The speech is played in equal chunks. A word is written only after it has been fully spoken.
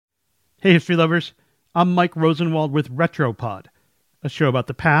Hey, history lovers. I'm Mike Rosenwald with Retropod, a show about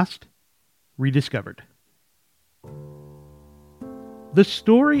the past rediscovered. The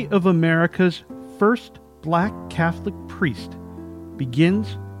story of America's first black Catholic priest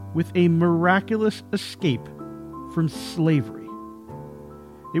begins with a miraculous escape from slavery.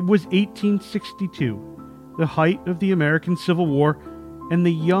 It was 1862, the height of the American Civil War, and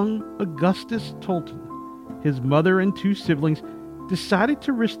the young Augustus Tolton, his mother and two siblings, decided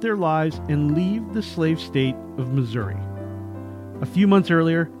to risk their lives and leave the slave state of Missouri. A few months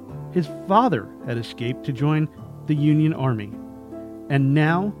earlier, his father had escaped to join the Union Army, and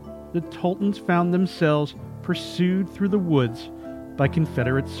now the Toltons found themselves pursued through the woods by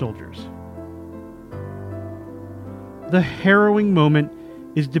Confederate soldiers. The harrowing moment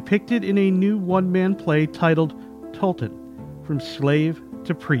is depicted in a new one-man play titled Tolton, From Slave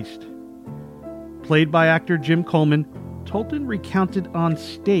to Priest. Played by actor Jim Coleman, Tolton recounted on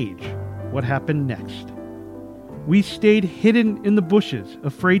stage what happened next. "We stayed hidden in the bushes,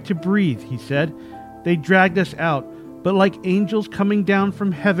 afraid to breathe," he said. "They dragged us out, but like angels coming down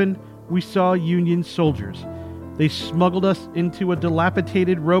from heaven, we saw Union soldiers. They smuggled us into a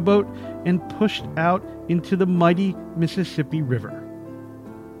dilapidated rowboat and pushed out into the mighty Mississippi River."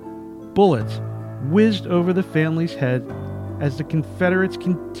 Bullets whizzed over the family's head as the Confederates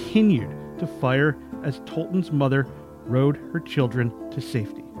continued to fire as Tolton's mother rowed her children to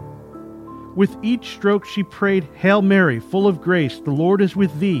safety. "With each stroke she prayed, 'Hail Mary, full of grace, the Lord is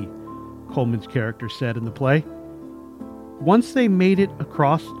with thee,'" Coleman's character said in the play. Once they made it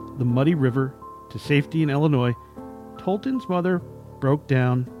across the muddy river to safety in Illinois, Tolton's mother broke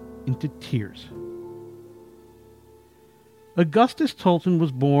down into tears. Augustus Tolton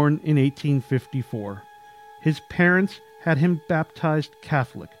was born in 1854. His parents had him baptized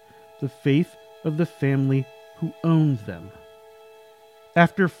Catholic, the faith of the family who owned them.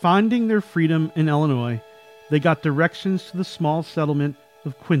 After finding their freedom in Illinois, they got directions to the small settlement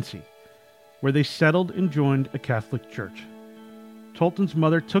of Quincy, where they settled and joined a Catholic church. Tolton's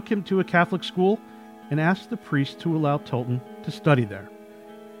mother took him to a Catholic school and asked the priest to allow Tolton to study there.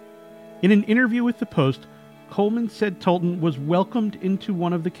 In an interview with the Post, Coleman said Tolton was welcomed into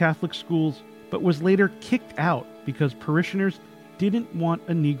one of the Catholic schools, but was later kicked out because parishioners didn't want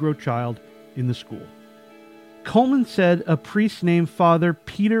a Negro child in the school. Coleman said a priest named Father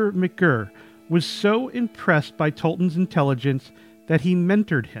Peter McGirr was so impressed by Tolton's intelligence that he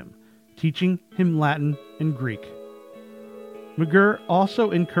mentored him, teaching him Latin and Greek. McGirr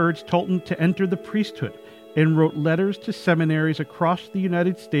also encouraged Tolton to enter the priesthood and wrote letters to seminaries across the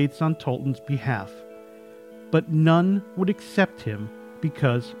United States on Tolton's behalf. But none would accept him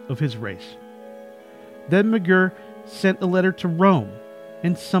because of his race. Then McGirr sent a letter to Rome,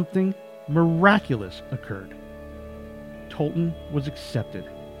 and something miraculous occurred. Tolton was accepted.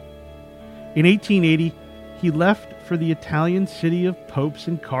 In 1880, he left for the Italian city of popes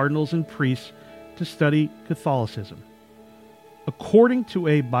and cardinals and priests to study Catholicism. According to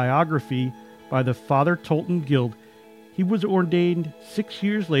a biography by the Father Tolton Guild, he was ordained 6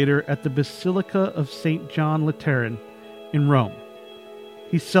 years later at the Basilica of St. John Lateran in Rome.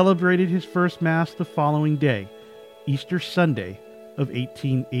 He celebrated his first Mass the following day, Easter Sunday of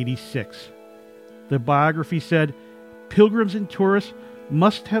 1886. The biography said, "Pilgrims and tourists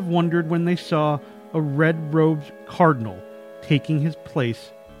must have wondered when they saw a red-robed cardinal taking his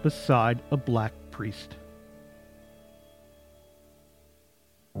place beside a black priest."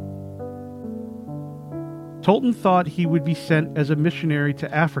 Tolton thought he would be sent as a missionary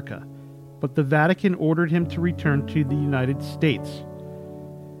to Africa, but the Vatican ordered him to return to the United States.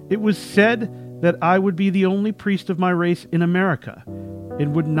 "It was said that I would be the only priest of my race in America,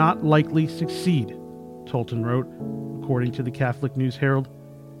 and would not likely succeed," Tolton wrote, according to the Catholic News Herald.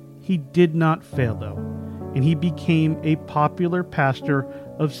 He did not fail, though, and he became a popular pastor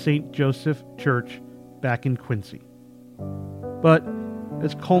of St. Joseph Church back in Quincy. But,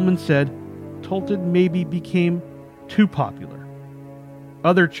 as Coleman said, Tolton maybe became too popular.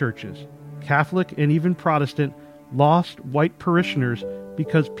 Other churches, Catholic and even Protestant, lost white parishioners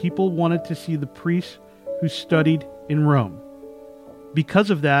because people wanted to see the priests who studied in Rome. Because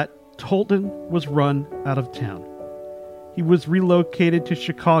of that, Tolton was run out of town. He was relocated to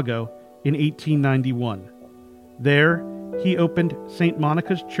Chicago in 1891. There, he opened St.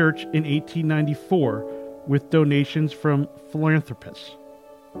 Monica's Church in 1894 with donations from philanthropists.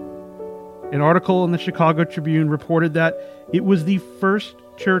 An article in the Chicago Tribune reported that it was the first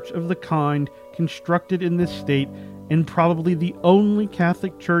church of the kind constructed in this state and probably the only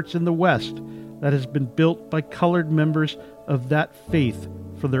Catholic church in the West that has been built by colored members of that faith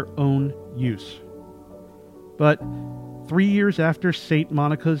for their own use. But 3 years after St.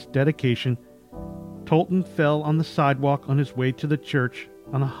 Monica's dedication, Tolton fell on the sidewalk on his way to the church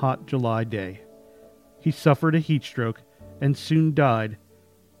on a hot July day. He suffered a heat stroke and soon died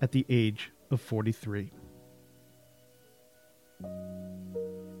at the age of 43.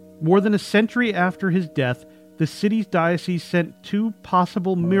 More than a century after his death, the city's diocese sent 2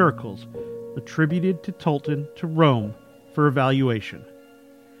 possible miracles attributed to Tolton to Rome for evaluation.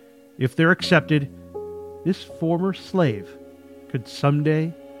 If they're accepted, this former slave could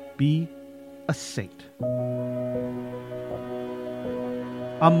someday be a saint.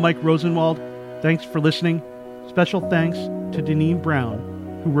 I'm Mike Rosenwald. Thanks for listening. Special thanks to Deneen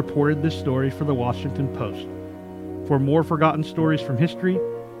Brown, who reported this story for the Washington Post. For more forgotten stories from history,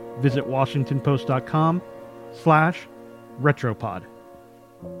 visit washingtonpost.com/retropod.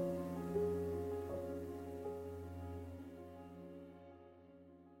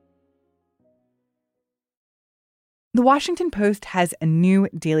 The Washington Post has a new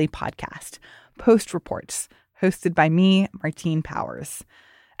daily podcast, Post Reports, hosted by me, Martine Powers.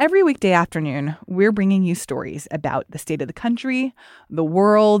 Every weekday afternoon, we're bringing you stories about the state of the country, the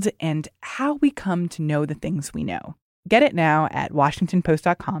world, and how we come to know the things we know. Get it now at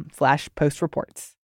washingtonpost.com/postreports.